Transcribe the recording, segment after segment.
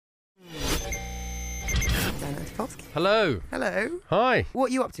Polsky. Hello. Hello. Hi. What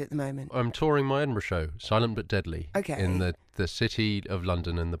are you up to at the moment? I'm touring my Edinburgh show, Silent but Deadly. Okay. In the city of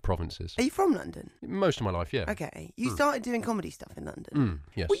London and the provinces. Are you from London? Most of my life, yeah. Okay. You started doing comedy stuff in London?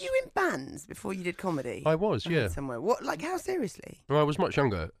 Yes. Were you in bands before you did comedy? I was, yeah. Somewhere. What? Like, how seriously? Well, I was much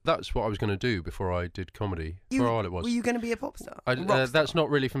younger. That's what I was going to do before I did comedy. For a while it was. Were you going to be a pop star? That's not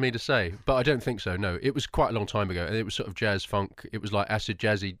really for me to say, but I don't think so, no. It was quite a long time ago, and it was sort of jazz funk. It was like acid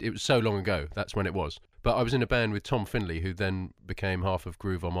jazzy. It was so long ago. That's when it was. But I was in a band with Tom Findlay, who then became half of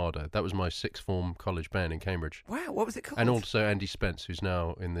Groove Armada. That was my sixth form college band in Cambridge. Wow, what was it called? And also Andy Spence, who's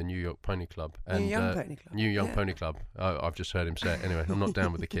now in the New York Pony Club. New Young Pony Club. New Young Pony Club. I've just heard him say it. Anyway, I'm not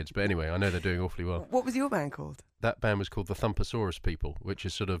down with the kids. But anyway, I know they're doing awfully well. What was your band called? That band was called the Thumpasaurus People, which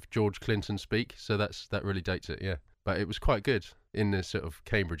is sort of George Clinton speak. So that really dates it, yeah. But it was quite good in this sort of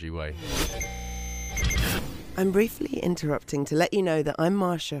Cambridgey way. I'm briefly interrupting to let you know that I'm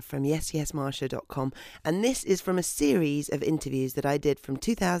Marsha from yesyesmarsha.com, and this is from a series of interviews that I did from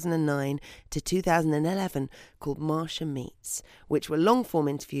 2009 to 2011 called Marsha Meets, which were long-form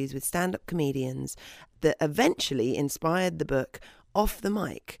interviews with stand-up comedians that eventually inspired the book Off the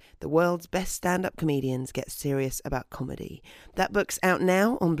Mic, The World's Best Stand-Up Comedians Get Serious About Comedy. That book's out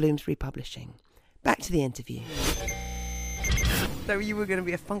now on Bloomsbury Publishing. Back to the interview. So you were going to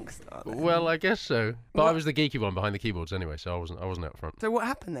be a funk star then? Well, I guess so. But I was the geeky one behind the keyboards anyway, so I wasn't out front. So what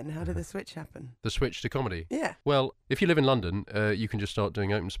happened then? How did the switch happen? The switch to comedy? Yeah. Well, if you live in London, you can just start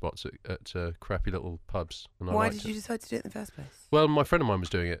doing open spots at crappy little pubs. And Why did you decide to do it in the first place? Well, my friend of mine was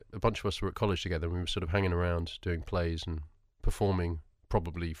doing it. A bunch of us were at college together, and we were sort of hanging around doing plays and performing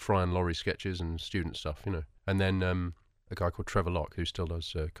probably Fry and Laurie sketches and student stuff, you know. And then a guy called Trevor Locke, who still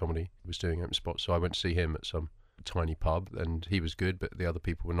does comedy, was doing open spots. So I went to see him at some tiny pub, and he was good, but the other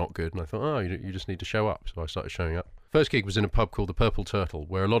people were not good. And I thought, you just need to show up. So I started showing up. First gig was in a pub called the Purple Turtle,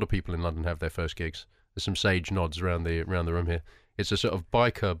 where a lot of people in London have their first gigs. There's some sage nods around the room here. It's a sort of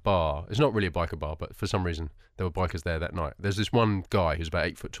biker bar. It's not really a biker bar, but for some reason there were bikers there that night. There's this one guy who's about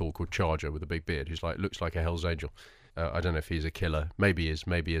 8 foot tall called Charger with a big beard, who's like looks like a Hell's Angel. I don't know if he's a killer. Maybe he is,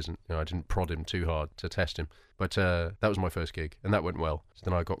 maybe he isn't. You know, I didn't prod him too hard to test him. But that was my first gig, and that went well. So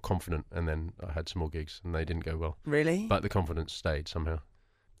then I got confident, and then I had some more gigs, and they didn't go well. Really? But the confidence stayed somehow.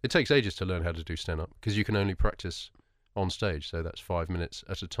 It takes ages to learn how to do stand-up, because you can only practice on stage, so that's 5 minutes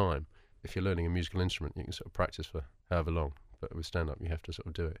at a time. If you're learning a musical instrument, you can sort of practice for however long. But with stand-up, you have to sort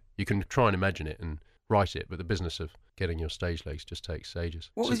of do it. You can try and imagine it and write it, but the business of getting your stage legs just takes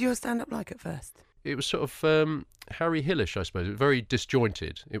ages. What was your stand-up like at first? It was sort of Harry Hillish, I suppose. It was very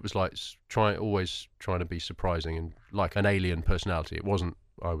disjointed. It was like always trying to be surprising and like an alien personality. It wasn't,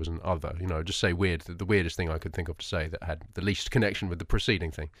 I was an other, you know, just say weird, the weirdest thing I could think of to say that had the least connection with the preceding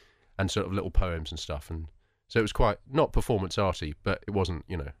thing, and sort of little poems and stuff. And so it was quite, not performance arty, but it wasn't,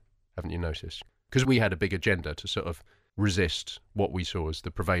 you know, haven't you noticed? Because we had a big agenda to sort of resist what we saw as the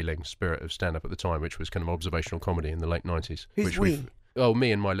prevailing spirit of stand-up at the time, which was kind of observational comedy in the late 90s. Who's we?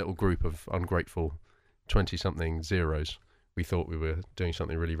 Me and my little group of ungrateful 20-something zeros. We thought we were doing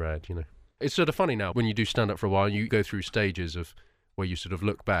something really rad, you know. It's sort of funny now, when you do stand-up for a while, you go through stages of where you sort of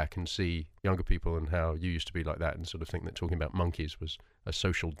look back and see younger people and how you used to be like that, and sort of think that talking about monkeys was a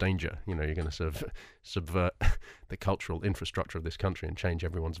social danger. You know, you're going to sort of subvert the cultural infrastructure of this country and change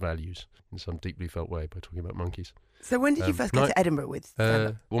everyone's values in some deeply felt way by talking about monkeys. So when did you first get to Edinburgh with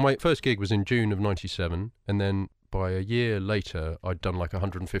stand-up? Well, my first gig was in June of 97, and then by a year later, I'd done like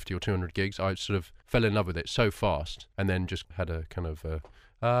 150 or 200 gigs. I sort of fell in love with it so fast, and then just had a kind of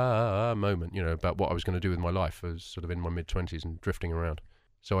moment, you know, about what I was going to do with my life. I was sort of in my mid-20s and drifting around.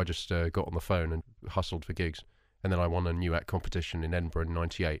 So I just got on the phone and hustled for gigs. And then I won a new act competition in Edinburgh in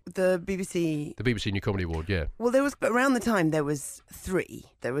 98. The BBC... The BBC New Comedy Award, yeah. Well, around the time, there was 3.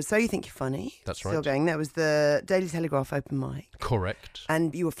 There was So You Think You're Funny. That's right. Still going. There was the Daily Telegraph Open Mic. Correct.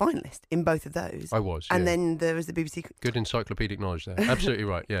 And you were finalist in both of those. I was, yeah. And then there was the BBC... Good encyclopedic knowledge there. Absolutely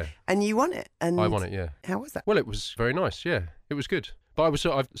right, yeah. And you won it. And I won it, yeah. How was that? Well, it was very nice, yeah. It was good. But I was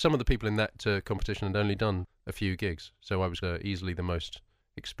some of the people in that competition had only done a few gigs, so I was easily the most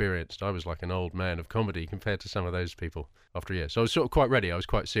experienced. I was like an old man of comedy compared to some of those people after a year. So I was sort of quite ready. I was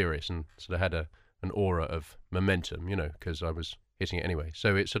quite serious and sort of had an aura of momentum, you know, because I was hitting it anyway.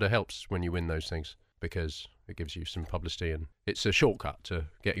 So it sort of helps when you win those things because it gives you some publicity and it's a shortcut to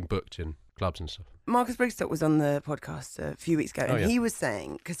getting booked in clubs and stuff. Marcus Brigstock was on the podcast a few weeks ago, and he was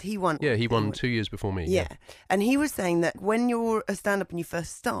saying, because he won... Yeah, he won 2 years before me. Yeah, and he was saying that when you're a stand-up and you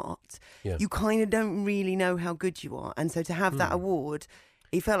first start, you kind of don't really know how good you are, and so to have that award...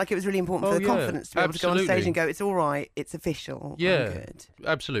 He felt like it was really important for the confidence to be able to go on stage and go, it's all right, it's official, I'm good.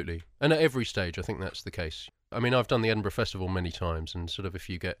 Absolutely. And at every stage, I think that's the case. I mean, I've done the Edinburgh Festival many times, and sort of if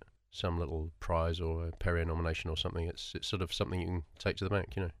you get some little prize or a Perrier nomination or something. It's sort of something you can take to the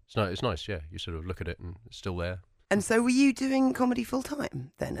bank, you know. It's nice, yeah. You sort of look at it and it's still there. And so were you doing comedy full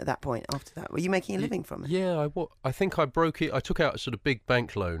time then at that point after that? Were you making a living from it? Yeah, I think I broke it. I took out a sort of big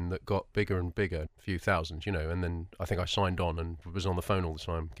bank loan that got bigger and bigger, a few thousand, you know, and then I think I signed on and was on the phone all the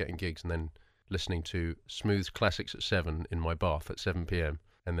time getting gigs and then listening to Smooth's Classics at 7 in my bath at 7 p.m.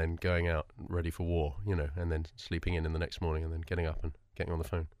 and then going out ready for war, you know, and then sleeping in the next morning and then getting up and getting on the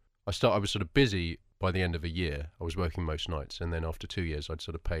phone. I was sort of busy by the end of a year. I was working most nights, and then after 2 years I'd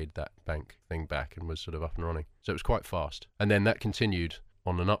sort of paid that bank thing back and was sort of up and running. So it was quite fast. And then that continued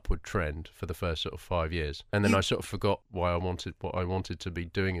on an upward trend for the first sort of 5 years. And then I sort of forgot what I wanted to be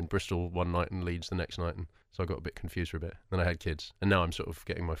doing in Bristol one night and Leeds the next night, and so I got a bit confused for a bit. Then I had kids, and now I'm sort of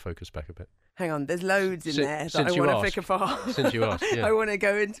getting my focus back a bit. Hang on, there's loads in there that I want to pick apart. Since you asked, yeah. I want to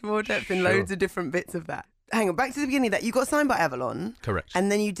go into more depth in loads of different bits of that. Hang on, back to the beginning of that. You got signed by Avalon. Correct. And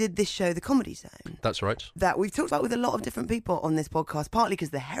then you did this show, The Comedy Zone. That's right. That we've talked about with a lot of different people on this podcast, partly because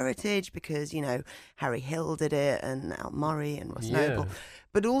of the heritage, because, you know, Harry Hill did it and Al Murray and Ross Noble.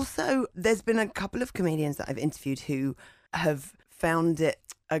 But also there's been a couple of comedians that I've interviewed who have found it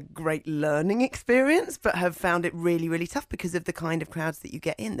a great learning experience, but have found it really, really tough because of the kind of crowds that you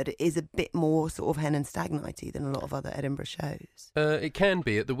get in, that it is a bit more sort of hen and stag nighty than a lot of other Edinburgh shows. It can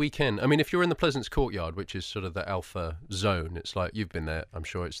be at the weekend. I mean, if you're in the Pleasance Courtyard, which is sort of the alpha zone, it's like, you've been there, I'm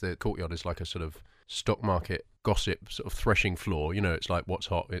sure. It's the courtyard is like a sort of stock market gossip sort of threshing floor. You know, it's like what's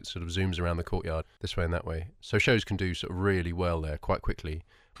hot. It sort of zooms around the courtyard this way and that way. So shows can do sort of really well there quite quickly.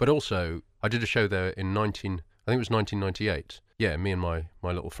 But also, I did a show there in 1998. Yeah, me and my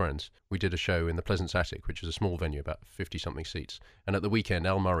little friends, we did a show in the Pleasance Attic, which is a small venue, about 50-something seats. And at the weekend,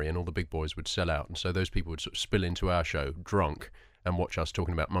 Al Murray and all the big boys would sell out. And so those people would sort of spill into our show drunk and watch us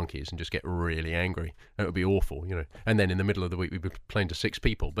talking about monkeys and just get really angry. And it would be awful, you know. And then in the middle of the week, we'd be playing to 6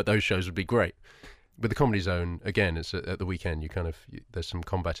 people, but those shows would be great. With the Comedy Zone, again, it's at the weekend, there's some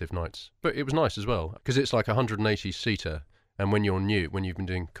combative nights. But it was nice as well, because it's like a 180-seater. And when you've been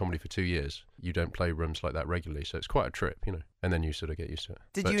doing comedy for 2 years, you don't play rooms like that regularly. So it's quite a trip, you know, and then you sort of get used to it.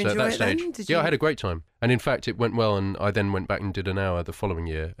 Did you enjoy it then? Yeah, I had a great time. And in fact, it went well. And I then went back and did an hour the following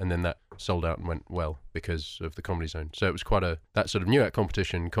year. And then that sold out and went well because of the Comedy Zone. So it was quite that sort of New Act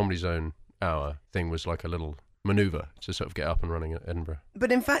competition, Comedy Zone hour thing was like a little manoeuvre to sort of get up and running at Edinburgh.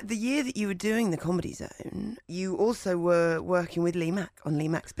 But in fact, the year that you were doing the Comedy Zone, you also were working with Lee Mack on Lee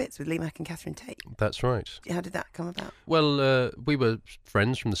Mack's Bits with Lee Mack and Catherine Tate. That's right. How did that come about? Well, we were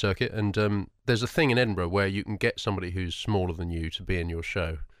friends from the circuit, and there's a thing in Edinburgh where you can get somebody who's smaller than you to be in your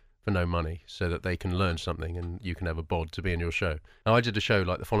show for no money so that they can learn something and you can have a bod to be in your show. Now, I did a show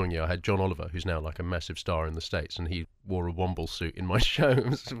like the following year. I had John Oliver, who's now like a massive star in the States, and he wore a Womble suit in my show. It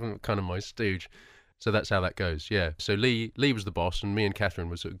was kind of my stooge. So that's how that goes, yeah. So Lee was the boss, and me and Catherine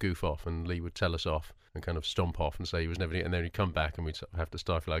would sort of goof off, and Lee would tell us off and kind of stomp off and say he was never, and then he'd come back and we'd sort of have to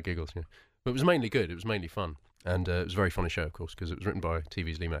stifle our giggles. You know. But it was mainly good. It was mainly fun. And it was a very funny show, of course, because it was written by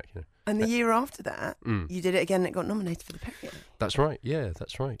TV's Lee Mack. You know. And the year after that, you did it again and it got nominated for the Perrier. That's right, yeah,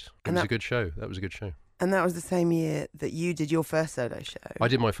 that's right. It was a good show. That was a good show. And that was the same year that you did your first solo show. I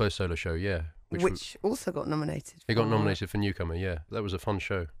did my first solo show, yeah. Which also got nominated. It got nominated for Newcomer, yeah. That was a fun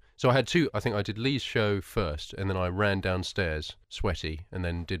show. So I had two. I think I did Lee's show first, and then I ran downstairs, sweaty, and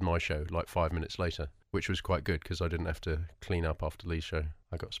then did my show like 5 minutes later, which was quite good because I didn't have to clean up after Lee's show.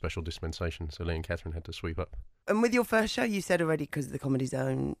 I got special dispensation, so Lee and Catherine had to sweep up. And with your first show, you said already, because of the Comedy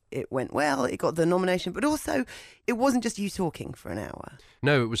Zone, it went well, it got the nomination, but also it wasn't just you talking for an hour.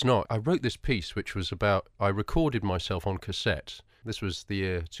 No, it was not. I wrote this piece, which was about, I recorded myself on cassette. This was the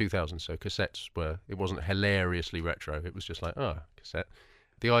year 2000, so cassettes it wasn't hilariously retro. It was just like, cassette.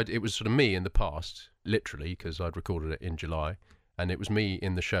 It was sort of me in the past, literally, because I'd recorded it in July, and it was me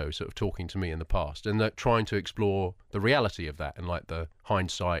in the show sort of talking to me in the past and trying to explore the reality of that and like the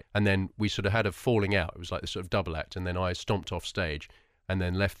hindsight. And then we sort of had a falling out. It was like this sort of double act, and then I stomped off stage and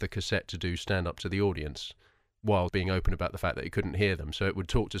then left the cassette to do stand-up to the audience while being open about the fact that he couldn't hear them. So it would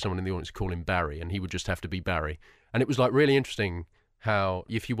talk to someone in the audience, call him Barry, and he would just have to be Barry. And it was like really interesting how,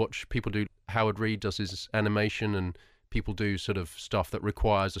 if you watch people do, Howard Reed does his animation and people do sort of stuff that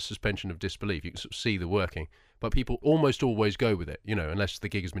requires a suspension of disbelief. You can sort of see the working, but people almost always go with it, you know, unless the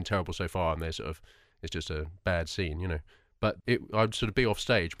gig has been terrible so far and it's just a bad scene, you know. But I'd sort of be off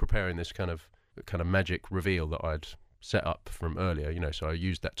stage preparing this kind of magic reveal that I'd set up from earlier, you know, so I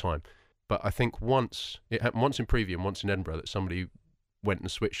used that time. But I think it happened once in Preview and once in Edinburgh that somebody went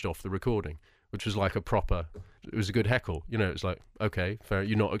and switched off the recording, which was like it was a good heckle, you know. It's like, okay, fair,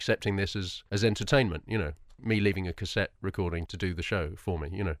 you're not accepting this as entertainment, you know. me leaving a cassette recording to do the show for me,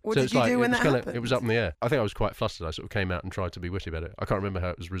 you know. What So did it's you like, do when that it was happened? up in the air. I think I was quite flustered. I sort of came out and tried to be witty about it. I can't remember how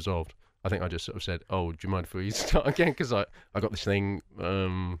it was resolved. I think I just sort of said, "Oh, do you mind if we start again?" Because I got this thing,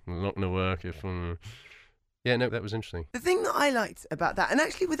 not going to work if... Yeah, no, that was interesting. The thing that I liked about that, and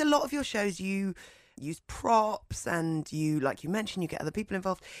actually with a lot of your shows, you use props and you, like you mentioned, you get other people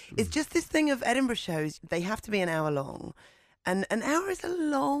involved. It's just this thing of Edinburgh shows, they have to be an hour long. And an hour is a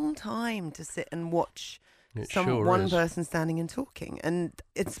long time to sit and watch one person standing and talking. And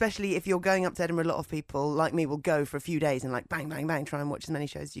especially if you're going up to Edinburgh, a lot of people like me will go for a few days and like bang, bang, bang, try and watch as many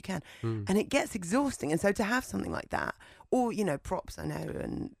shows as you can. And it gets exhausting. And so to have something like that, or, you know, props, I know,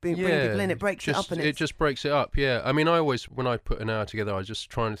 and bring people in, it breaks it up. And it just breaks it up, yeah. I mean, I always, when I put an hour together, I was just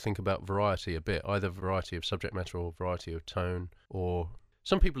trying to think about variety a bit, either variety of subject matter or variety of tone. Or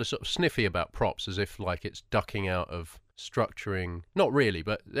some people are sort of sniffy about props as if like it's ducking out of structuring. Not really,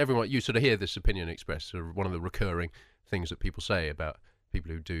 but everyone, you sort of hear this opinion expressed, sort of one of the recurring things that people say about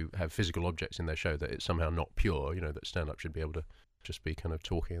people who do have physical objects in their show, that it's somehow not pure, you know, that stand-up should be able to just be kind of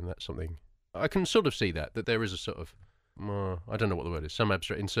talking, and that's something... I can sort of see that there is a sort of... I don't know what the word is. Some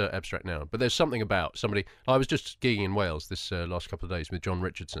insert abstract noun. But there's something about somebody... I was just gigging in Wales this last couple of days with John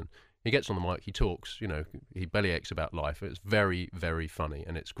Richardson. He gets on the mic, he talks, you know, he bellyaches about life. It's very, very funny,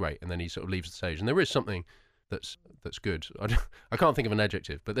 and it's great. And then he sort of leaves the stage. And there is something that's good. I can't think of an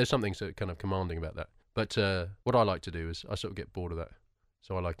adjective, but there's something sort of kind of commanding about that. But what I like to do is I sort of get bored of that.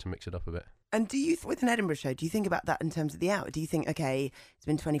 So I like to mix it up a bit. And do you, with an Edinburgh show, do you think about that in terms of the hour? Do you think, okay, it's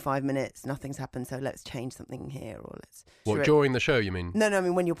been 25 minutes, nothing's happened, so let's change something here, or let's... What, during the show, you mean? No, I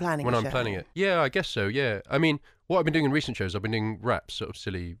mean when you're planning When a I'm show. planning it. Yeah, I guess so, yeah. I mean, what I've been doing in recent shows, I've been doing raps, sort of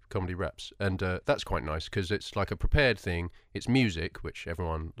silly comedy raps. And that's quite nice, because it's like a prepared thing. It's music, which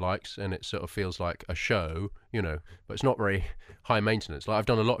everyone likes, and it sort of feels like a show, you know, but it's not very high maintenance. Like, I've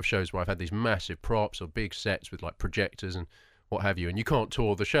done a lot of shows where I've had these massive props or big sets with like projectors and what have you, and you can't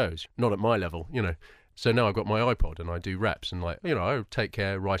tour the shows, not at my level, you know. So now I've got my iPod and I do raps, and like, you know, I take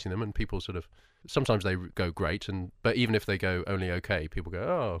care writing them, and people sort of, sometimes they go great, but even if they go only okay, people go,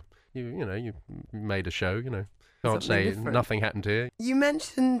 oh, you know, you made a show, you know. Can't Something say different. nothing happened here. You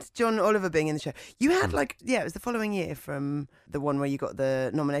mentioned John Oliver being in the show. You had it was the following year from the one where you got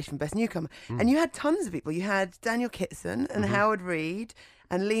the nomination for Best Newcomer. And you had tons of people. You had Daniel Kitson and Howard Reed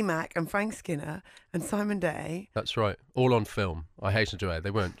and Lee Mack and Frank Skinner and Simon Day. That's right. All on film. I hasten to add,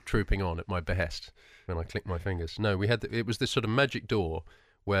 they weren't trooping on at my behest when I clicked my fingers. No, we had it was this sort of magic door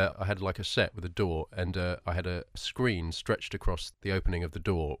where I had like a set with a door, and I had a screen stretched across the opening of the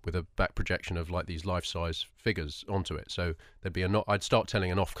door with a back projection of like these life-size figures onto it. So there'd be I'd start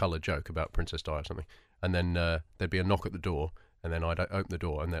telling an off-colour joke about Princess Di or something, and then there'd be a knock at the door, and then I'd open the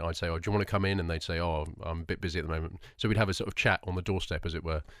door, and then I'd say, oh, do you want to come in? And they'd say, oh, I'm a bit busy at the moment. So we'd have a sort of chat on the doorstep, as it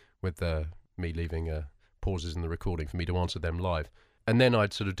were, with me leaving pauses in the recording for me to answer them live. And then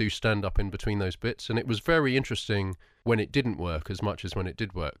I'd sort of do stand-up in between those bits. And it was very interesting when it didn't work as much as when it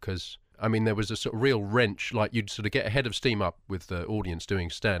did work. Because, I mean, there was a sort of real wrench. Like, you'd sort of get a head of steam up with the audience doing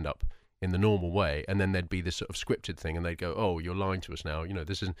stand-up in the normal way. And then there'd be this sort of scripted thing. And they'd go, oh, you're lying to us now. You know,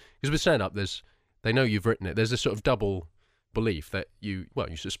 this isn't... Because with stand-up, they know you've written it. There's this sort of double belief that you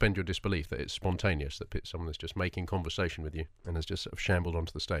suspend your disbelief that it's spontaneous, that someone that's just making conversation with you and has just sort of shambled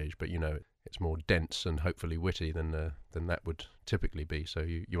onto the stage, but you know it's more dense and hopefully witty than that would typically be, so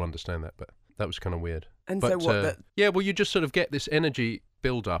you understand that. But that was kind of weird. And but, so what? Yeah, well, you just sort of get this energy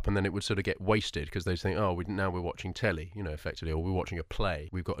build up, and then it would sort of get wasted because they think, oh, now we're watching telly, you know, effectively, or we're watching a play.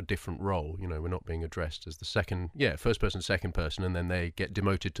 We've got a different role, you know, we're not being addressed as the first person, second person, and then they get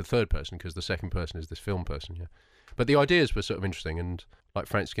demoted to third person because the second person is this film person, yeah. But the ideas were sort of interesting, and like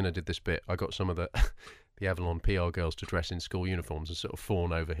Frank Skinner did this bit, I got some of the Avalon PR girls to dress in school uniforms and sort of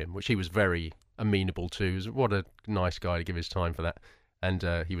fawn over him, which he was very amenable to. What a nice guy to give his time for that. And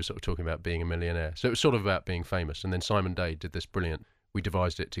he was sort of talking about being a millionaire. So it was sort of about being famous. And then Simon Day did this brilliant, we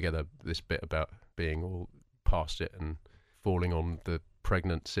devised it together, this bit about being all past it and falling on the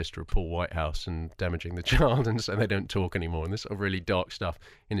pregnant sister of Paul Whitehouse and damaging the child, and so they don't talk anymore, and this sort of really dark stuff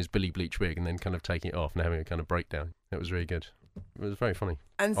in his Billy Bleach wig, and then kind of taking it off and having a kind of breakdown. It was really good. It was very funny.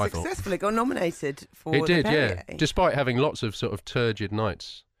 And successfully got nominated for it did, Perrier. yeah. Despite having lots of sort of turgid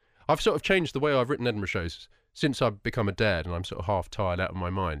nights. I've sort of changed the way I've written Edinburgh shows since I've become a dad, and I'm sort of half tired out of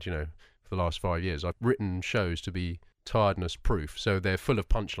my mind, you know, for the last 5 years. I've written shows to be tiredness proof, so they're full of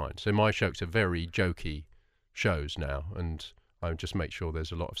punchlines. So my jokes are very jokey shows now, and I just make sure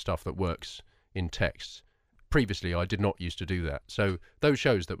there's a lot of stuff that works in text. Previously, I did not used to do that. So those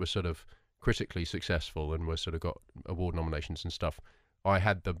shows that were sort of critically successful and were sort of got award nominations and stuff, I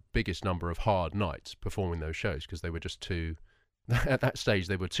had the biggest number of hard nights performing those shows because they were just too at that stage,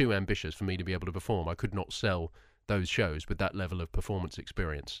 they were too ambitious for me to be able to perform. I could not sell those shows with that level of performance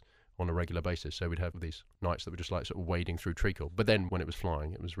experience on a regular basis. So we'd have these nights that were just like sort of wading through treacle. But then when it was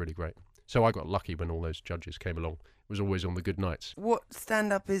flying, it was really great. So I got lucky when all those judges came along. It was always on the good nights. What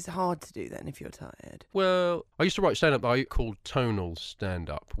stand-up is hard to do then if you're tired? Well, I used to write stand-up that I called tonal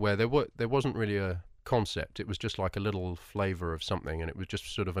stand-up, where there wasn't really a concept. It was just like a little flavour of something, and it was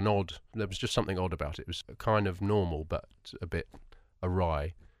just sort of there was just something odd about it. It was kind of normal, but a bit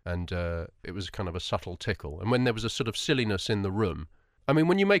awry, and it was kind of a subtle tickle. And when there was a sort of silliness in the room, I mean,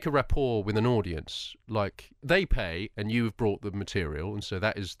 when you make a rapport with an audience, like, they pay and you've brought the material, and so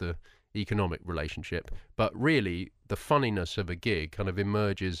that is the economic relationship, but really the funniness of a gig kind of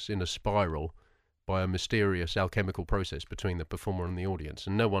emerges in a spiral by a mysterious alchemical process between the performer and the audience,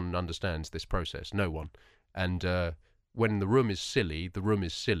 and no one understands this process, no one. And when the room is silly,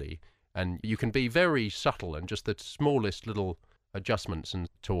 and you can be very subtle, and just the smallest little adjustments and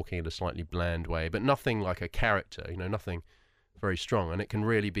talking in a slightly bland way, but nothing like a character, nothing very strong, and it can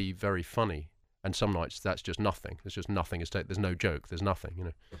really be very funny. And some nights that's just nothing. There's just nothing. There's no joke. There's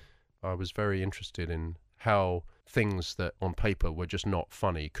nothing. I was very interested in how things that on paper were just not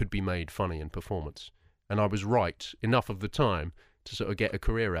funny could be made funny in performance. And I was right enough of the time to sort of get a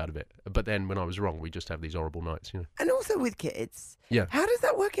career out of it. But then when I was wrong, we just have these horrible nights, And also with kids, Yeah. how does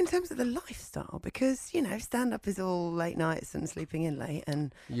that work in terms of the lifestyle? Because, stand-up is all late nights and sleeping in late,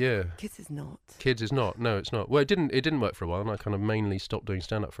 and Yeah. kids is not. Kids is not. No, it's not. Well, it didn't work for a while, and I kind of mainly stopped doing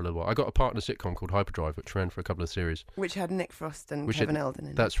stand-up for a little while. I got a part in a sitcom called Hyperdrive, which ran for a couple of series. Which had Nick Frost and Kevin Eldon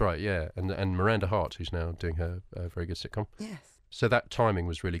in it. That's right, yeah. And Miranda Hart, who's now doing her very good sitcom. Yes. So that timing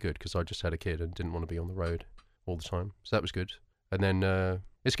was really good, because I just had a kid and didn't want to be on the road all the time. So that was good. And then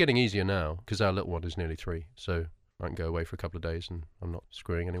it's getting easier now, because our little one is nearly 3, so I can go away for a couple of days and I'm not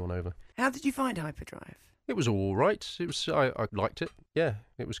screwing anyone over. How did you find Hyperdrive? It was all right. I liked it. Yeah,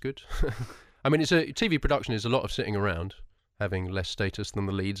 it was good. I mean, TV production is a lot of sitting around, having less status than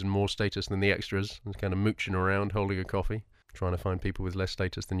the leads and more status than the extras, and kind of mooching around, holding a coffee, trying to find people with less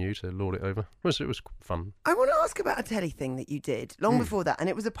status than you to lord it over. It was fun. I want to ask about a telly thing that you did long before that, and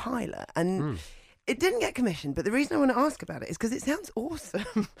it was a pilot, and it didn't get commissioned, but the reason I want to ask about it is because it sounds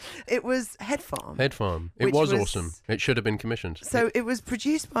awesome. It was Head Farm. Head Farm. It was awesome. It should have been commissioned. So it was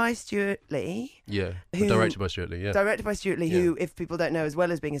produced by Stuart Lee. Yeah, directed by Stuart Lee, yeah. Directed by Stuart Lee, who, if people don't know, as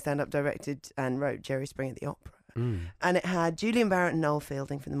well as being a stand-up, directed and wrote Jerry Springer at the Opera. And it had Julian Barrett and Noel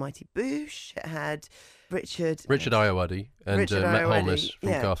Fielding from the Mighty Boosh. It had Richard Ayoade and Matt Holness from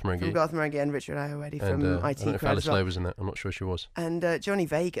Garth Marenghi. From Garth Marenghi, and Richard Ayoade from IT. I don't know if Alice Lowe was in that. I'm not sure she was. And Johnny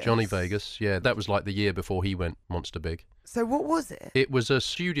Vegas. Johnny Vegas, yeah. That was like the year before he went monster big. So what was it? It was a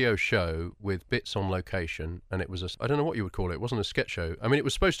studio show with bits on location, and it was I don't know what you would call it. It wasn't a sketch show. I mean, it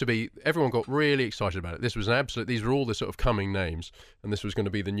was supposed to be, everyone got really excited about it. This was these were all the sort of coming names, and this was going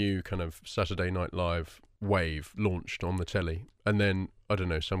to be the new kind of Saturday Night Live wave launched on the telly. And then, I don't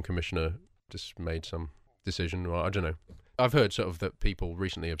know, some commissioner just made some decision. Well, I don't know. I've heard sort of that people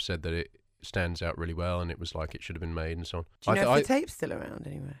recently have said that it stands out really well, and it was like it should have been made and so on. Do you know if the tape's still around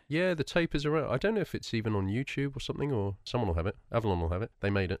anyway? Yeah, the tape is around. I don't know if it's even on YouTube or something, or someone will have it. Avalon will have it. They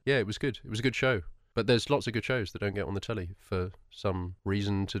made it. Yeah, it was good. It was a good show. But there's lots of good shows that don't get on the telly for some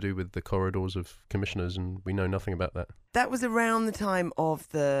reason to do with the corridors of commissioners, and we know nothing about that. That was around the time of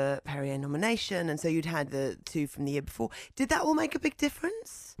the Perrier nomination, and so you'd had the 2 from the year before. Did that all make a big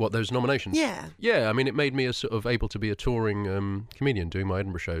difference? What, those nominations? Yeah. Yeah, I mean, it made me a sort of able to be a touring comedian doing my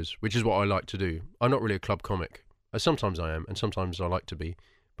Edinburgh shows, which is what I like to do. I'm not really a club comic. Sometimes I am, and sometimes I like to be.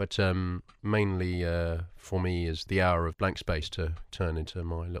 But mainly for me is the hour of blank space to turn into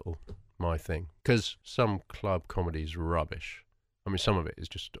my thing, because some club comedy's rubbish. I mean, some of it is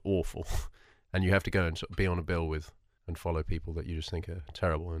just awful, and you have to go and sort of be on a bill with and follow people that you just think are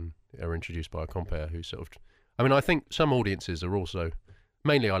terrible and are introduced by a compere who sort of... I mean, I think some audiences are also...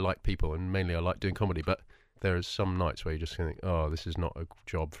 Mainly I like people, and mainly I like doing comedy, but there are some nights where you just think, oh, this is not a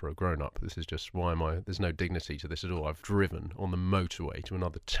job for a grown-up. This is just, why am I... There's no dignity to this at all. I've driven on the motorway to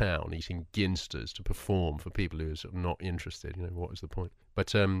another town eating ginsters to perform for people who are sort of not interested. What is the point? But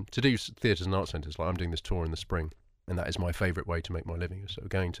to do theatres and art centres, like I'm doing this tour in the spring, and that is my favourite way to make my living. So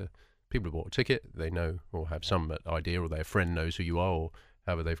going to people who bought a ticket, they know or have some idea, or their friend knows who you are, or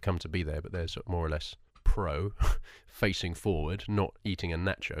however they've come to be there, but they're sort of more or less pro, facing forward, not eating a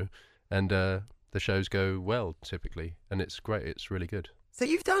nacho, and the shows go well, typically, and it's great. It's really good. So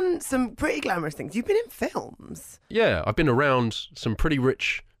you've done some pretty glamorous things. You've been in films. Yeah, I've been around some pretty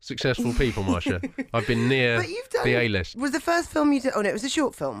rich, successful people, Marcia. I've been near the A-list. Was the first film you did... Oh, no, it was a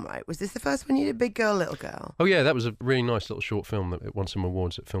short film, right? Was this the first one you did, Big Girl, Little Girl? Oh, yeah, that was a really nice little short film that won some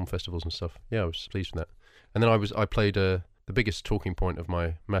awards at film festivals and stuff. Yeah, I was pleased with that. And then I played the the biggest talking point of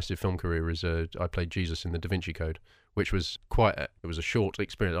my massive film career is I played Jesus in the Da Vinci Code, which was it was a short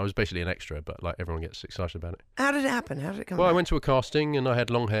experience. I was basically an extra, but like everyone gets excited about it. How did it happen? How did it come Well, about? I went to a casting and I had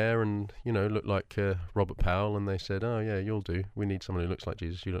long hair and, looked like Robert Powell, and they said, oh yeah, you'll do. We need someone who looks like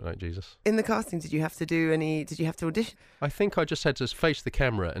Jesus. You look like Jesus. In the casting, did you have to audition? I think I just had to face the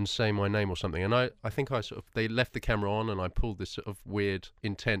camera and say my name or something. And I think they left the camera on and I pulled this sort of weird,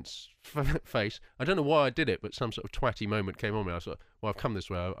 intense face. I don't know why I did it, but some sort of twatty moment came on me. I thought, well, I've come this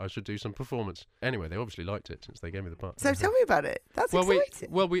way. I should do some performance. Anyway, they obviously liked it since they gave me the part. So tell me about it. That's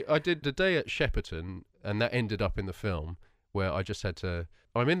exciting. I did the day at Shepperton, and that ended up in the film where I just had to.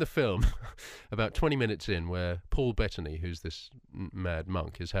 I'm in the film about 20 minutes in, where Paul Bettany, who's this mad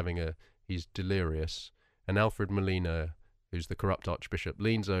monk, he's delirious, and Alfred Molina, who's the corrupt archbishop,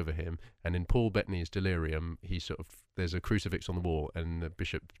 leans over him, and in Paul Bettany's delirium, there's a crucifix on the wall, and the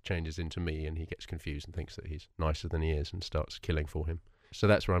bishop changes into me, and he gets confused and thinks that he's nicer than he is and starts killing for him. So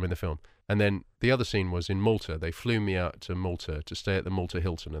that's where I'm in the film. And then the other scene was in Malta. They flew me out to Malta to stay at the Malta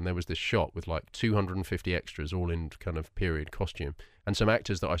Hilton, and there was this shot with like 250 extras, all in kind of period costume, and some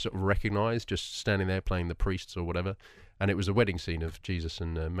actors that I sort of recognised just standing there playing the priests or whatever. And it was a wedding scene of Jesus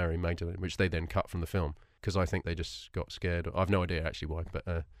and Mary Magdalene, which they then cut from the film, because I think they just got scared. I've no idea actually why, but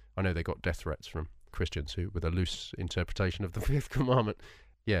I know they got death threats from Christians with a loose interpretation of the fifth commandment.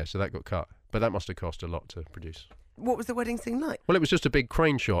 Yeah, so that got cut. But that must have cost a lot to produce. What was the wedding scene like? Well, it was just a big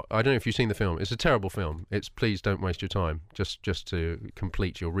crane shot. I don't know if you've seen the film. It's a terrible film. It's please don't waste your time, just to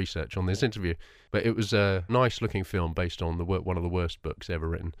complete your research on this interview. But it was a nice-looking film based on one of the worst books ever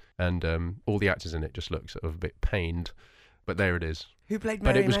written. And all the actors in it just look sort of a bit pained. But there it is. Who played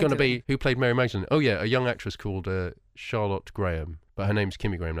Mary Magdalene? But it was going to be... Who played Mary Magdalene? Oh, yeah, a young actress called Charlotte Graham. But her name's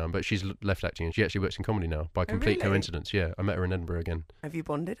Kimmy Graham now. But she's left acting, and she actually works in comedy now, by complete coincidence. Yeah, I met her in Edinburgh again. Have you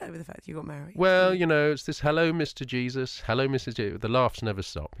bonded over the fact you got married? Well, it's this, hello, Mr. Jesus, hello, Mrs. Jesus. The laughs never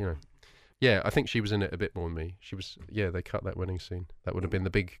stop, Yeah, I think she was in it a bit more than me. She was... Yeah, they cut that wedding scene. That would have been the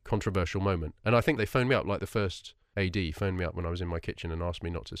big controversial moment. And I think they phoned me up, like the first... AD phoned me up when I was in my kitchen and asked me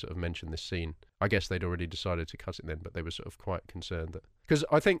not to sort of mention this scene. I guess they'd already decided to cut it then, but they were sort of quite concerned that... Because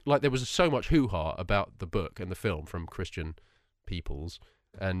I think like there was so much hoo-ha about the book and the film from Christian peoples,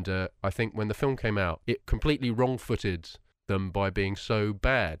 and I think when the film came out, it completely wrong-footed them by being so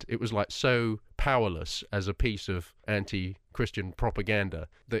bad. It was like so powerless as a piece of anti-Christian propaganda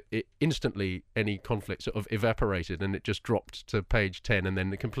that it instantly, any conflict sort of evaporated and it just dropped to page 10 and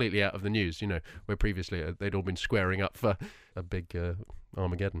then completely out of the news, where previously they'd all been squaring up for a big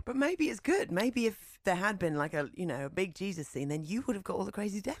Armageddon. But maybe it's good. Maybe if there had been like a big Jesus scene, then you would have got all the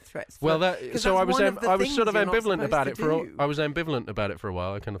crazy death threats. I was sort of ambivalent about it I was ambivalent about it for a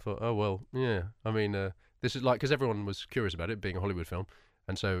while. I kind of thought, oh well, yeah. I mean, this is like, because everyone was curious about it being a Hollywood film,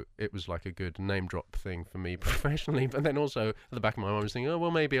 and so it was like a good name drop thing for me professionally. But then also at the back of my mind I was thinking, oh well,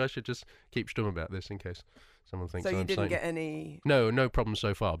 maybe I should just keep stum about this in case someone thinks I'm So you didn't Satan. get any... No problem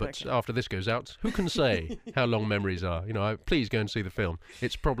so far. But after this goes out, who can say how long memories are? Please go and see the film.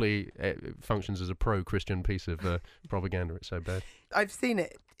 It's probably functions as a pro-Christian piece of propaganda. It's so bad. I've seen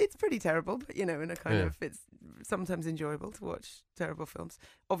it. It's pretty terrible, but in a kind of, it's sometimes enjoyable to watch terrible films.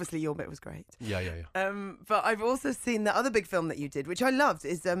 Obviously, your bit was great. Yeah. But I've also seen the other big film that you did, which I loved,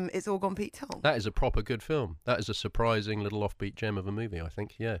 is It's All Gone Pete Tong. That is a proper good film. That is a surprising little offbeat gem of a movie, I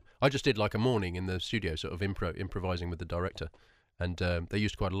think. Yeah, I just did like a morning in the studio, sort of improvising with the director, and they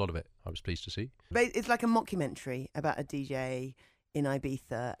used quite a lot of it. I was pleased to see. It's like a mockumentary about a DJ in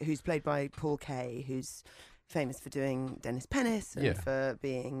Ibiza who's played by Paul Kay, who's famous for doing Dennis Pennis and for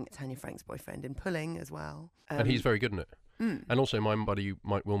being Tanya Frank's boyfriend in Pulling as well. And he's very good in it. And also my buddy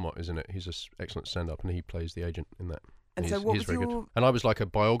Mike Wilmot is in it. He's an excellent stand-up, and he plays the agent in that. And he's very good. And I was like a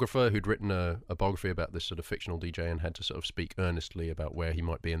biographer who'd written a biography about this sort of fictional DJ and had to sort of speak earnestly about where he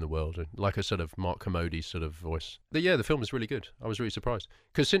might be in the world, and like a sort of Mark Commody sort of voice. The film is really good. I was really surprised,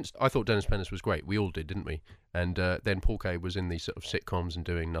 because since I thought Dennis Pennis was great, we all did, didn't we? And then Paul Kay was in these sort of sitcoms and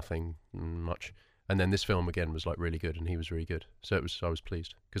doing nothing much. And then this film again was like really good, and he was really good. So I was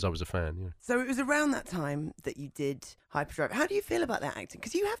pleased because I was a fan. So it was around that time that you did Hyperdrive. How do you feel about that acting?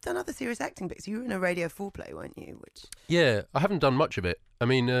 Because you have done other serious acting bits. You were in a Radio 4 play, weren't you? Yeah, I haven't done much of it. I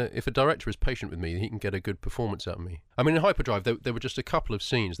mean, if a director is patient with me, he can get a good performance out of me. I mean, in Hyperdrive, there were just a couple of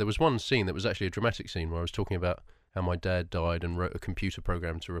scenes. There was one scene that was actually a dramatic scene where I was talking about how my dad died and wrote a computer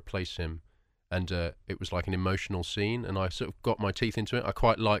program to replace him. And it was like an emotional scene, and I sort of got my teeth into it. I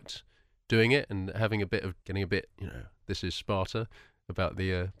quite liked doing it and getting a bit, this is Sparta about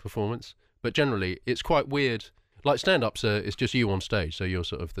the performance. But generally, it's quite weird. Like stand-ups, it's just you on stage, so you're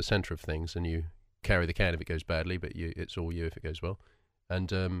sort of the centre of things, and you carry the can if it goes badly, but it's all you if it goes well.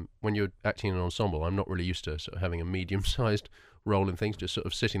 And when you're acting in an ensemble, I'm not really used to sort of having a medium-sized role in things, just sort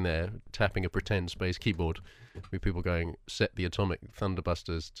of sitting there tapping a pretend space keyboard with people going, set the atomic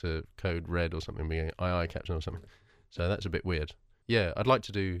thunderbusters to code red or something, being aye, Captain or something. So that's a bit weird. Yeah, I'd like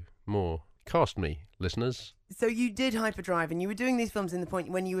to do more. Cast me, listeners. So you did Hyperdrive, and you were doing these films in the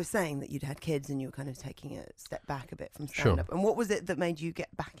point when you were saying that you'd had kids and you were kind of taking a step back a bit from stand-up. Sure. And what was it that made you get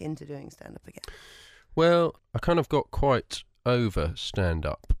back into doing stand-up again? Well, I kind of got quite over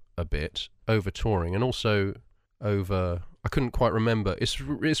stand-up a bit, over touring, and also over... I couldn't quite remember. It's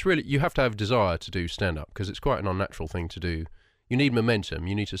really... You have to have desire to do stand-up, because it's quite an unnatural thing to do. You need momentum.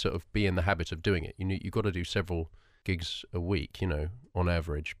 You need to sort of be in the habit of doing it. You've got to do several gigs a week, on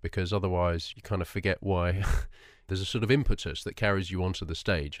average, because otherwise you kind of forget why. There's a sort of impetus that carries you onto the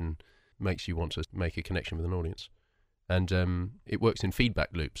stage and makes you want to make a connection with an audience. And it works in feedback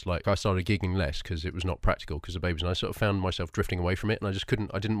loops. Like, I started gigging less because it was not practical because of babies, and I sort of found myself drifting away from it, and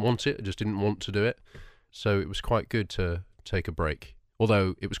I didn't want it. I just didn't want to do it. So it was quite good to take a break,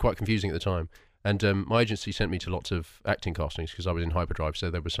 although it was quite confusing at the time. And my agency sent me to lots of acting castings because I was in Hyperdrive, so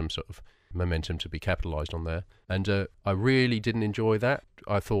there was some sort of momentum to be capitalised on there. And I really didn't enjoy that.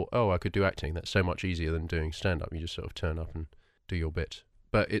 I thought, I could do acting. That's so much easier than doing stand-up. You just sort of turn up and do your bit.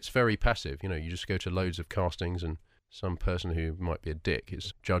 But it's very passive. You just go to loads of castings and some person who might be a dick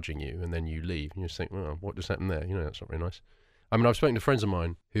is judging you, and then you leave. And you just think, well, what just happened there? That's not very nice. I mean, I've spoken to friends of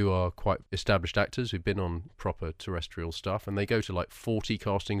mine who are quite established actors who've been on proper terrestrial stuff, and they go to like 40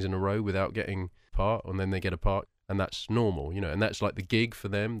 castings in a row without getting part, and then they get a part, and that's normal, and that's like the gig for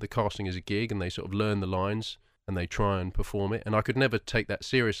them. The casting is a gig, and they sort of learn the lines and they try and perform it. And I could never take that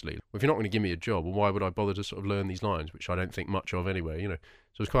seriously. If you're not going to give me a job, well, why would I bother to sort of learn these lines, which I don't think much of anyway,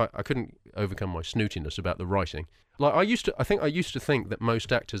 So I couldn't overcome my snootiness about the writing. Like, I used to think that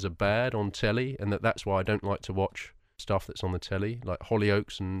most actors are bad on telly, and that's why I don't like to watch stuff that's on the telly, like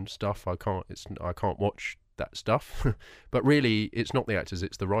Hollyoaks and stuff. I can't watch that stuff. But really, it's not the actors,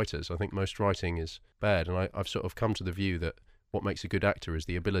 it's the writers. I think most writing is bad, and I've sort of come to the view that what makes a good actor is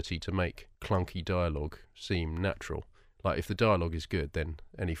the ability to make clunky dialogue seem natural. Like, if the dialogue is good, then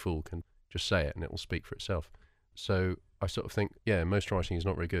any fool can just say it and it will speak for itself. So I sort of think, most writing is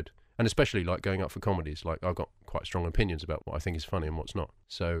not very good. And especially, like, going up for comedies, like, I've got quite strong opinions about what I think is funny and what's not.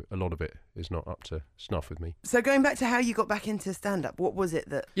 So a lot of it is not up to snuff with me. So going back to how you got back into stand-up, what was it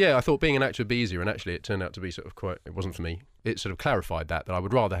that... Yeah, I thought being an actor would be easier, and actually it turned out to be sort of it wasn't for me. It sort of clarified that I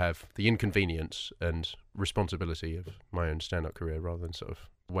would rather have the inconvenience and responsibility of my own stand-up career rather than sort of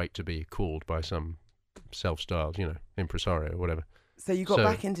wait to be called by some self-styled, impresario or whatever. So you got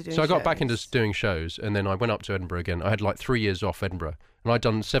back into doing shows? So I got back into doing shows, and then I went up to Edinburgh again. I had like 3 years off Edinburgh, and I'd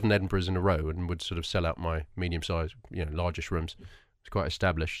done 7 Edinburghs in a row and would sort of sell out my medium-sized, largest rooms. It was quite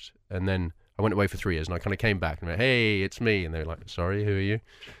established. And then I went away for 3 years, and I kind of came back and went, hey, it's me. And they were like, sorry, who are you?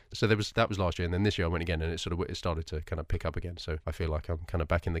 So that was last year, and then this year I went again, and it started to kind of pick up again. So I feel like I'm kind of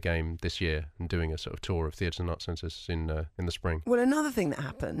back in the game this year and doing a sort of tour of theatres and art centres in the spring. Well, another thing that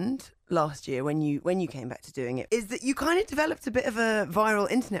happened last year when you came back to doing it is that you kind of developed a bit of a viral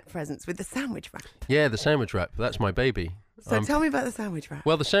internet presence with the sandwich wrap. Yeah, the sandwich wrap. That's my baby. So tell me about the sandwich wrap.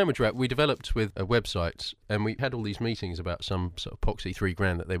 Well, the sandwich wrap we developed with a website, and we had all these meetings about some sort of poxy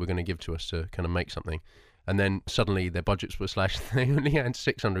 $3,000 that they were going to give to us to kind of make something. And then suddenly their budgets were slashed. They only had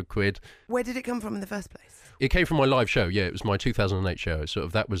 600 quid. Where did it come from in the first place? It came from my live show. Yeah, it was my 2008 show. Sort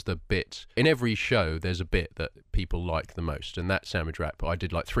of that was the bit. In every show, there's a bit that people like the most, and that sandwich wrap. I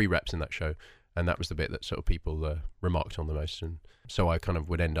did like 3 reps in that show, and that was the bit that sort of people remarked on the most. And so I kind of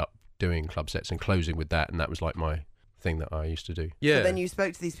would end up doing club sets and closing with that, and that was like my thing that I used to do. Yeah. So then you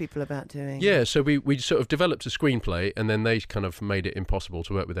spoke to these people about doing... Yeah, so we sort of developed a screenplay, and then they kind of made it impossible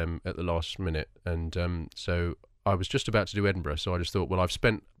to work with them at the last minute. And so I was just about to do Edinburgh, so I just thought, well,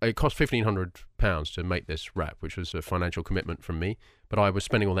 it cost £1,500 to make this wrap, which was a financial commitment from me, but I was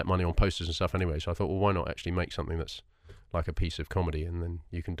spending all that money on posters and stuff anyway, so I thought, well, why not actually make something that's like a piece of comedy, and then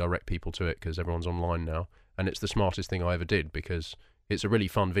you can direct people to it because everyone's online now. And it's the smartest thing I ever did, because it's a really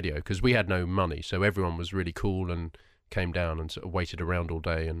fun video, because we had no money, so everyone was really cool and came down and sort of waited around all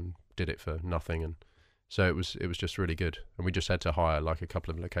day and did it for nothing. And so it was just really good, and we just had to hire like a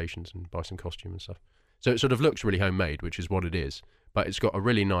couple of locations and buy some costume and stuff. So it sort of looks really homemade, which is what it is, but it's got a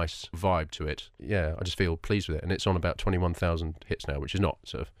really nice vibe to it. Yeah, I just feel pleased with it, and it's on about 21,000 hits now, which is not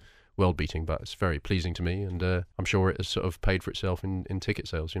sort of world-beating, but it's very pleasing to me, and I'm sure it has sort of paid for itself in ticket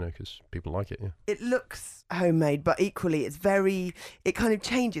sales, because people like it. Yeah. It looks homemade, but equally it kind of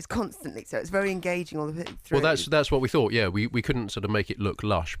changes constantly, so it's very engaging all the way through. Well, that's what we thought. Yeah, we couldn't sort of make it look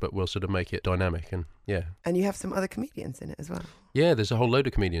lush, but we'll sort of make it dynamic, and yeah. And you have some other comedians in it as well. Yeah, there's a whole load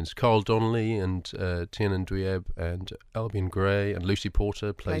of comedians. Carl Donnelly and Tiernan Douieb and Albion Gray and Lucy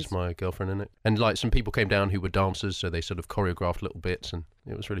Porter plays my girlfriend in it. And like some people came down who were dancers, so they sort of choreographed little bits, and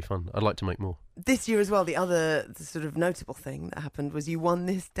it was really fun. I'd like to make more. This year as well, the sort of notable thing that happened was you won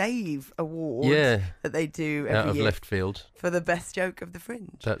this Dave Award that they do every out of year left field for the best joke of the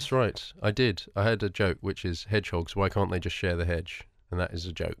Fringe. That's right. I did. I had a joke which is hedgehogs, why can't they just share the hedge? And that is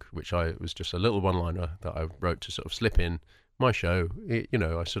a joke which was just a little one-liner that I wrote to sort of slip in my show.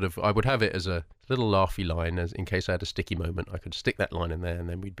 I would have it as a little laughy line, as in case I had a sticky moment, I could stick that line in there and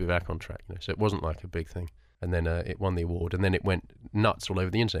then we'd be back on track. So it wasn't like a big thing. And then it won the award, and then it went nuts all over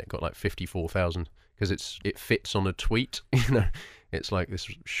the internet. It got like 54,000 because it fits on a tweet. It's like this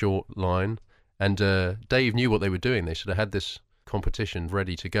short line. And Dave knew what they were doing. They sort of had this competition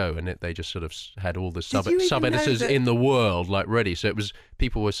ready to go, and they just sort of had all the sub editors in the world like ready. So it was,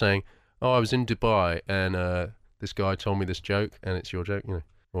 people were saying, "Oh, I was in Dubai and this guy told me this joke, and it's your joke,"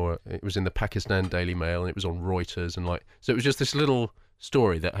 Or it was in the Pakistan Daily Mail, and it was on Reuters, and so it was just this little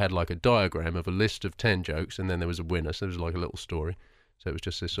story that had like a diagram of a list of 10 jokes, and then there was a winner. So it was like a little story. So it was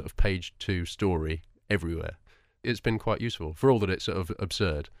just this sort of page 2 story everywhere. It's been quite useful for all that it's sort of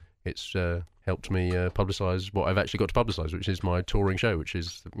absurd. It's helped me publicise what I've actually got to publicise, which is my touring show, which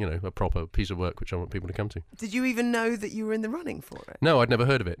is, a proper piece of work which I want people to come to. Did you even know that you were in the running for it? No, I'd never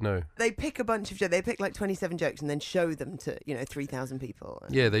heard of it, no. They pick a bunch of jokes. They pick like 27 jokes and then show them to, 3,000 people.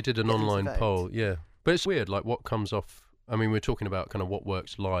 Yeah, they did an online poll, yeah. But it's weird, like what comes off... I mean, we were talking about kind of what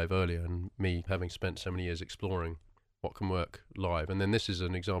works live earlier, and me having spent so many years exploring what can work live. And then this is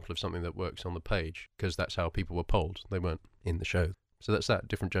an example of something that works on the page, because that's how people were polled. They weren't in the show. So that's that,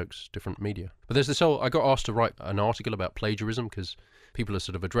 different jokes, different media. But there's this whole, I got asked to write an article about plagiarism because people are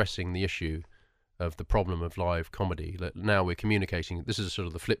sort of addressing the issue of the problem of live comedy. Now we're communicating, this is sort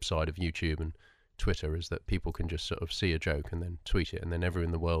of the flip side of YouTube and Twitter, is that people can just sort of see a joke and then tweet it, and then everyone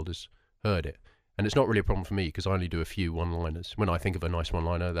in the world has heard it. And it's not really a problem for me because I only do a few one-liners. When I think of a nice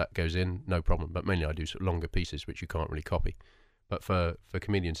one-liner, that goes in, no problem. But mainly I do sort of longer pieces which you can't really copy. But for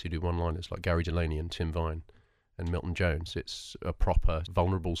comedians who do one-liners like Gary Delaney and Tim Vine and Milton Jones, it's a proper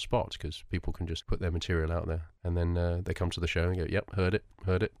vulnerable spot because people can just put their material out there, and then they come to the show and go, "Yep, heard it."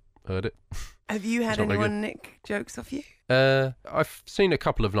 Have you had anyone nick jokes off you? I've seen a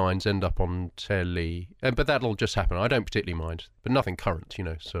couple of lines end up on telly, but that'll just happen. I don't particularly mind, but nothing current,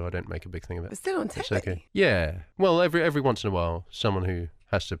 so I don't make a big thing of it. But still on telly? It's okay. Yeah. Well, every once in a while, someone who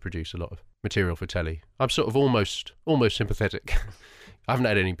has to produce a lot of material for telly. I'm sort of almost sympathetic. I haven't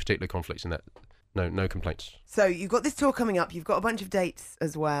had any particular conflicts in that. No complaints. So you've got this tour coming up. You've got a bunch of dates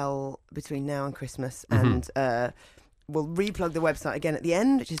as well between now and Christmas, and we'll replug the website again at the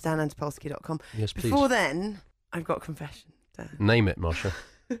end, which is danantopolsky.com. Yes, please. Before then, I've got a confession, Dan. Name it, Marsha.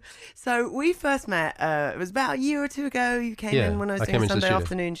 So we first met, it was about a year or two ago. You came in when I was doing a Sunday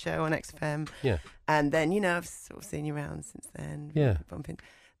afternoon show on XFM. Yeah. And then, I've sort of seen you around since then. Yeah. Bumping.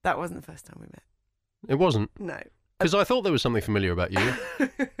 That wasn't the first time we met. It wasn't? No. Because I thought there was something familiar about you,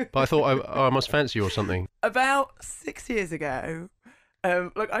 but I thought I must fancy you or something. About 6 years ago,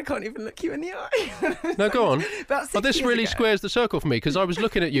 look, I can't even look you in the eye. No, go on. About 6 this years really ago. squares the circle for me, because I was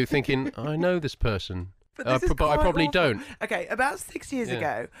looking at you thinking, I know this person, but I probably don't. Okay, about 6 years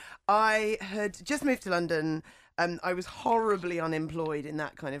ago, I had just moved to London. I was horribly unemployed in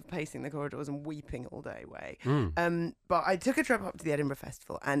that kind of pacing the corridors and weeping all day way. But I took a trip up to the Edinburgh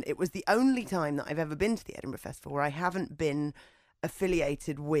Festival, and it was the only time that I've ever been to the Edinburgh Festival where I haven't been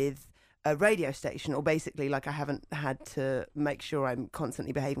affiliated with a radio station, or basically like I haven't had to make sure I'm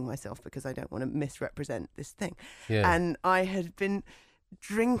constantly behaving myself because I don't want to misrepresent this thing. Yeah. And I had been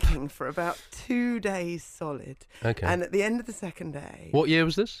drinking for about 2 days solid. Okay. And at the end of the second day... What year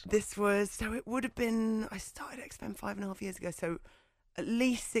was this? So it would have been... I started XFM 5.5 years ago, so at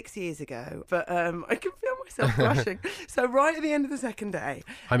least 6 years ago. But I can feel myself blushing. So right at the end of the second day...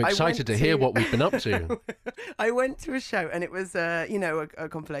 I'm excited to hear what we've been up to. I went to a show, and it was, a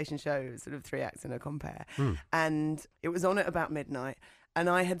compilation show, sort of 3 acts and a compare. And it was on at about midnight. And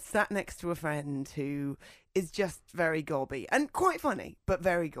I had sat next to a friend who is just very gobby and quite funny, but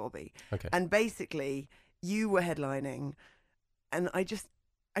very gobby. Okay. And basically, you were headlining, and I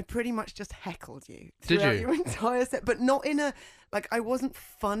pretty much just heckled you throughout your entire set, but not in a, I wasn't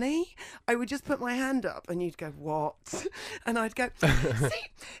funny. I would just put my hand up, and you'd go, "What?" And I'd go,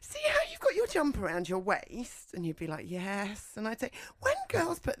 see how you've got your jumper around your waist? And you'd be like, "Yes." And I'd say, when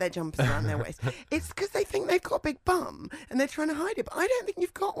girls put their jumpers around their waist, it's because they think they've got a big bum, and they're trying to hide it, but I don't think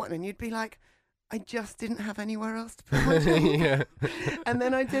you've got one. And you'd be like, I just didn't have anywhere else to put my tongue. Yeah. And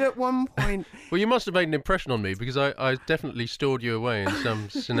then I did at one point. Well, you must have made an impression on me because I definitely stored you away in some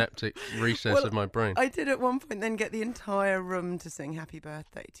synaptic recess of my brain. I did at one point then get the entire room to sing Happy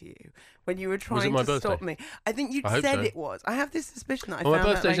Birthday to you when you were trying my to birthday? stop me. I think you'd I hope said so. it was. I have this suspicion that I Well, found my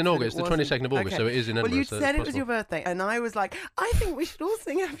out birthday's in later August, that the it 22nd of August, wasn't. so it is in Edinburgh. Well, you'd so said it's it was your possible. birthday, and I was like, I think we should all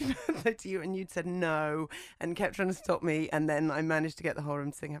sing Happy Birthday to you, and you'd said no, and kept trying to stop me, and then I managed to get the whole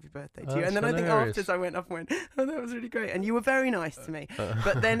room to sing Happy Birthday to you. That's And then I think hilarious. afterwards I went up and went, oh, that was really great, and you were very nice to me.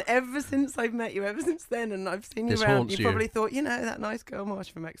 But then ever since I've met you, ever since then, and I've seen you This around, haunts you you. probably thought, you know, that nice girl Marsh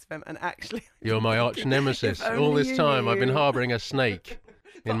from XFM, and actually You're my arch nemesis. If All only this you time I've been knew. harbouring a snake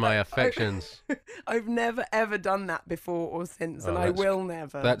in my affections. I've never ever done that before or since, and Oh, I that's- will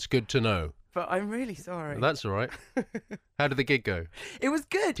never. That's good to know. But I'm really sorry. That's all right. How did the gig go? It was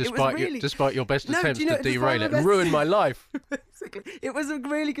good. it was Despite really despite your best No, attempts do you know, to despite derail my it and best- ruin my life. basically. It was a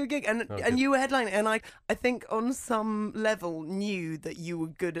really good gig, and good. and you were headlining, and I think on some level knew that you were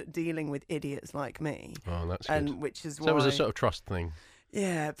good at dealing with idiots like me, Oh, that's good. and which is why. So it was a sort of trust thing.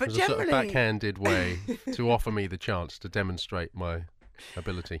 Yeah, It but was a sort of generally, backhanded way to offer me the chance to demonstrate my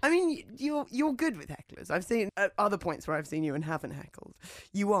ability. I mean, you're good with hecklers. I've seen at other points where I've seen you and haven't heckled.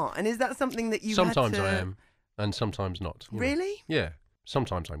 You are, and is that something that you Sometimes had to... I am, and sometimes not. you know. Really? Yeah.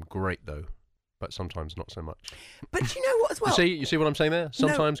 Sometimes I'm great though, but sometimes not so much. But you know what as well? You see what I'm saying there?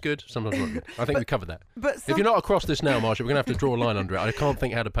 Sometimes good, sometimes not good. I think we covered that. But If you're not across this now, Marsha, we're going to have to draw a line under it. I can't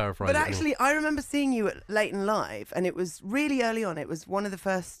think how to paraphrase But it. actually, I remember seeing you at Leighton Live, and it was really early on. It was one of the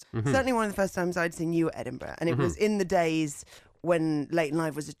first, Mm-hmm. certainly one of the first times I'd seen you at Edinburgh, and it was in the days when Leighton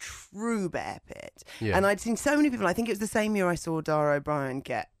Live was a true bear pit. Yeah. And I'd seen so many people. I think it was the same year I saw Dara O'Brien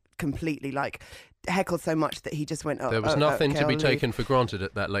get completely heckled so much that he just went, oh, There was oh, nothing okay, to be I'll leave. taken for granted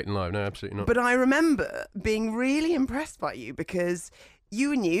at that Leighton Live. No, absolutely not. But I remember being really impressed by you because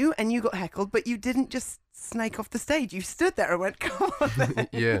you knew and you got heckled, but you didn't just snake off the stage. You stood there and went, come on then.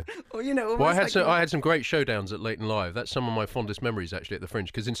 Yeah. Or, you know, almost Well, I had like some, you- I had some great showdowns at Leighton Live. That's some of my fondest memories actually at the Fringe,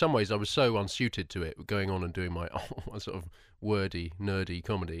 because in some ways I was so unsuited to it, going on and doing my sort of wordy, nerdy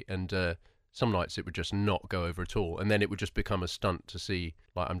comedy, and some nights it would just not go over at all, and then it would just become a stunt to see,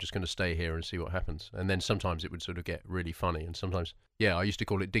 like, I'm just going to stay here and see what happens. And then sometimes it would sort of get really funny, and sometimes, yeah, I used to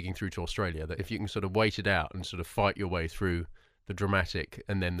call it digging through to Australia, that if you can sort of wait it out and sort of fight your way through the dramatic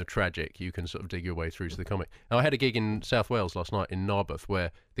and then the tragic, you can sort of dig your way through to the comic. Now, I had a gig in South Wales last night in Narberth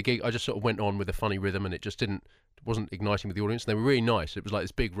where the gig, I just sort of went on with a funny rhythm and it just wasn't igniting with the audience. They were really nice. It was like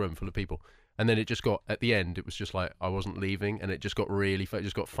this big room full of people. And then it just got, at the end, it was just like I wasn't leaving, and it just got it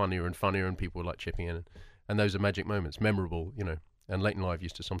just got funnier and funnier, and people were like chipping in. And those are magic moments, memorable, you know. And Leighton Live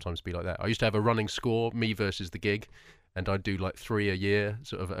used to sometimes be like that. I used to have a running score, me versus the gig, and I'd do like 3 a year,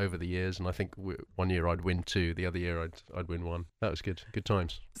 sort of over the years. And I think one year I'd win 2, the other year I'd win 1. That was good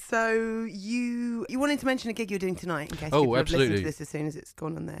times. So you wanted to mention a gig you're doing tonight in case Oh, people have listened absolutely. to this as soon as it's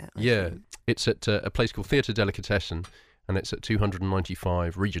gone on there. I Yeah, assume. it's at a place called Theatre Delicatessen, and it's at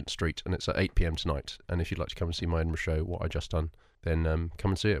 295 Regent Street, and it's at 8 p.m. tonight. And if you'd like to come and see my Edinburgh show, what I just done, then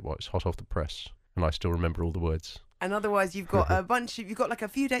come and see it. Well, it's hot off the press, and I still remember all the words. And otherwise, you've got you've got like a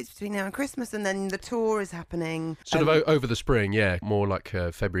few dates between now and Christmas, and then the tour is happening. Sort of over the spring, yeah, more like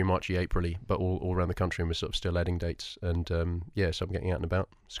February, Marchy, April-y, but all around the country, and we're sort of still adding dates. And yeah, so I'm getting out and about.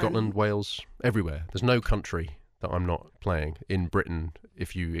 Scotland, Wales, everywhere. There's no country that I'm not playing in Britain,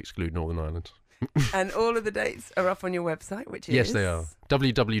 if you exclude Northern Ireland. And all of the dates are up on your website, which is... Yes, they are.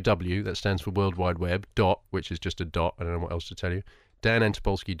 www, that stands for World Wide Web, which is just a dot, I don't know what else to tell you,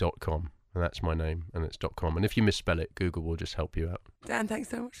 danantopolsky.com. And that's my name, and it's .com. And if you misspell it, Google will just help you out. Dan, thanks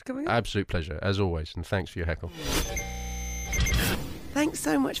so much for coming on. Absolute pleasure, as always, and thanks for your heckle. Thanks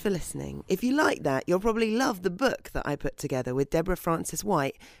so much for listening. If you like that, you'll probably love the book that I put together with Deborah Francis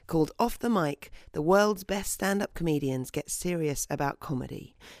White called Off the Mic, The World's Best Stand-Up Comedians Get Serious About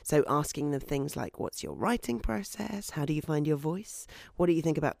Comedy. So asking them things like, what's your writing process? How do you find your voice? What do you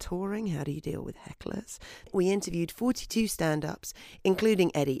think about touring? How do you deal with hecklers? We interviewed 42 stand-ups,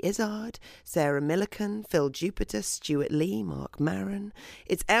 including Eddie Izzard, Sarah Millican, Phil Jupiter, Stuart Lee, Mark Maron.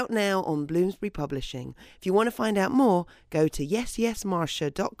 It's out now on Bloomsbury Publishing. If you want to find out more, go to yesyesmarsha.com/off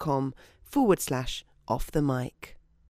the mic.